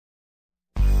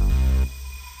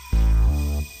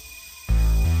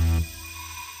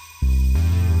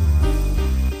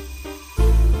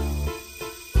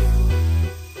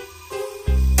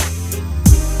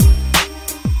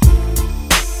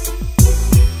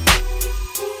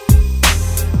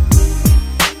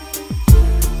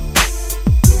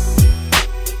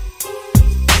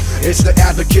It's the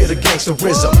advocate of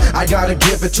gangsterism. I gotta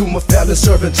give it to my felon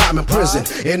serving time in prison.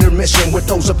 Intermission with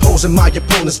those opposing my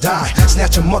opponents die.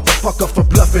 Snatch a motherfucker for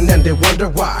bluffing and they wonder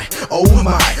why. Oh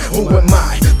my, who am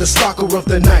I? The stalker of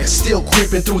the night, still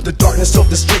creeping through the darkness of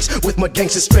the streets with my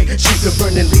gangster straight. Sheep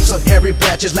burning leaves on hairy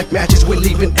batches like matches. We're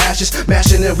leaving ashes,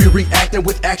 mashing and we reacting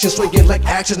with action, swinging like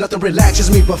axes. Nothing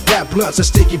relaxes me but fat blunts and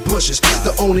sticky bushes.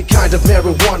 The only kind of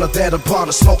marijuana that a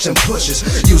bottle smokes and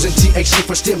pushes. Using THC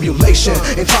for stimulation,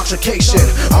 intoxication.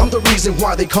 I'm the reason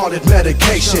why they call it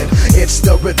medication. It's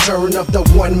the return of the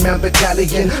one-man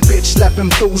battalion. Bitch slapping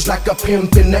fools like a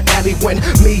pimp in the alley. When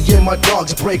me and my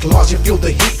dogs break laws, you feel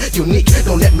the heat. Unique,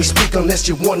 don't let me speak unless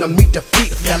you wanna meet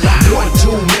defeat. One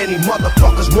too many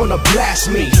motherfuckers wanna blast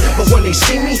me, but when they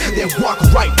see me, they walk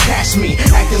right past me,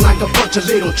 acting like a bunch of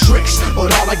little tricks.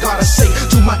 But all I gotta say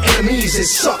to my enemies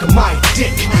is suck my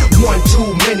dick. One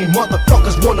too many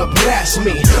motherfuckers wanna blast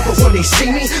me, but when they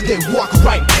see me, they walk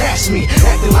right past me,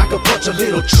 acting like a bunch of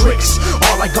little tricks.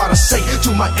 All I gotta say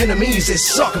to my enemies is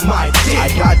suck my dick. I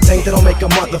got things that'll make a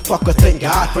motherfucker thank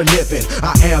God for living.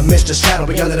 I am Mr. Shadow,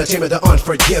 beyond the team of the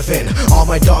unforgiven. All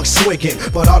my dogs swigging,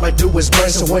 but all I do is burn.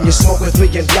 So when you smoke with me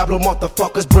and Diablo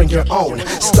motherfuckers, bring your own.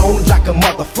 Stoned like a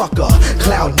motherfucker,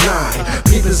 cloud 9.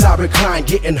 People's I recline,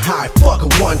 getting high, fuck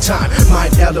one time.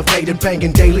 Mind elevated,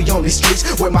 banging daily on these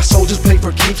streets where my soldiers play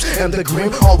for keeps, and the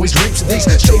grim always reaps. These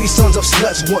shady sons of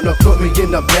sluts wanna put me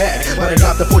in the bag, but I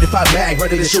got the 45 mag,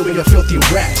 ready to shoot me a filthy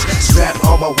rat. Strap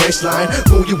on my waistline,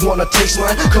 who you wanna taste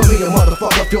mine? Come here,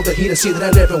 motherfucker, feel the heat and see that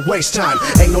I never waste time.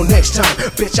 Ain't no next time,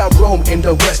 bitch, I roam in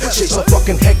the west. Shit's so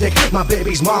fucking hectic, my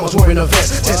baby's mom was wearing a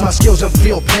vest. Test my skills and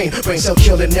feel pain, brain cell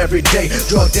killing every day.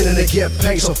 Drugged in and they get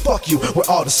paid, so fuck you, we're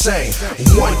all the same.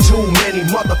 One too many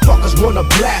motherfuckers wanna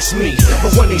blast me,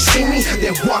 but when they see me,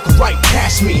 they walk right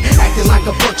past me, acting like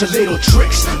a bunch of little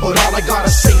tricks. But all I gotta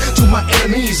say to my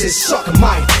enemies is suck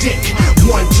my dick.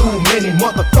 One too many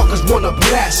motherfuckers wanna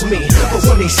blast me, but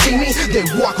when they see me, they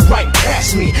walk right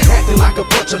past me, acting like a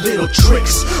bunch of little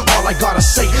tricks. All I gotta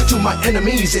say to my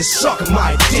enemies is suck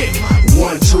my dick.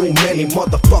 One too many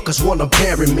motherfuckers wanna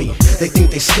bury me. They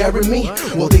think they scaring me?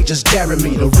 Well, they just daring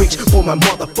me to reach for my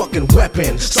motherfucking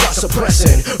weapon. Start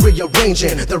suppressing,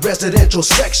 rearranging the residential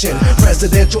section.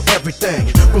 Presidential everything,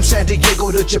 from San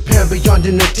Diego to Japan, beyond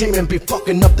entertainment, be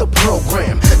fucking up the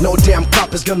program. No damn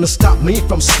cop is gonna stop me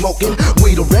from smoking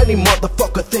weed or any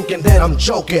motherfucker thinking that I'm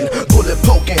joking. Bullet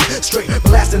poking, straight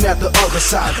blasting at the other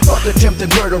side. Fuck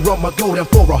attempted murder on my golden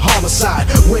for a homicide.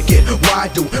 Wicked, why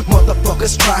do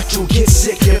motherfuckers try to get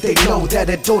sick if they know that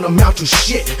it don't amount to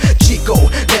shit? Chico,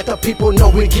 let the people know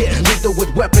we get lethal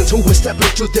with weapons. Who will step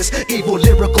into this evil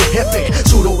lyrical heavy?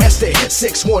 Pseudo-estate,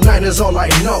 619 is all I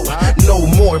know. No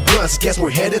more blunts, guess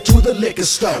we're headed to the liquor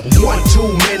store. One too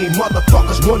many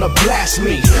motherfuckers wanna blast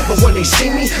me, but when they see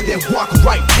me, they walk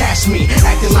right past me,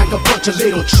 acting like a bunch of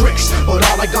little tricks. But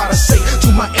all I gotta say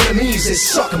to my enemies is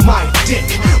suck my dick.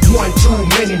 One too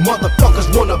many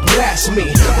motherfuckers wanna blast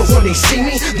me, but when they see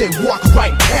me, they walk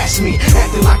right past me,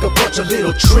 acting like a bunch of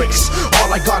little tricks.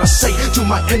 All I gotta say to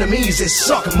my enemies is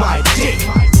suck my dick.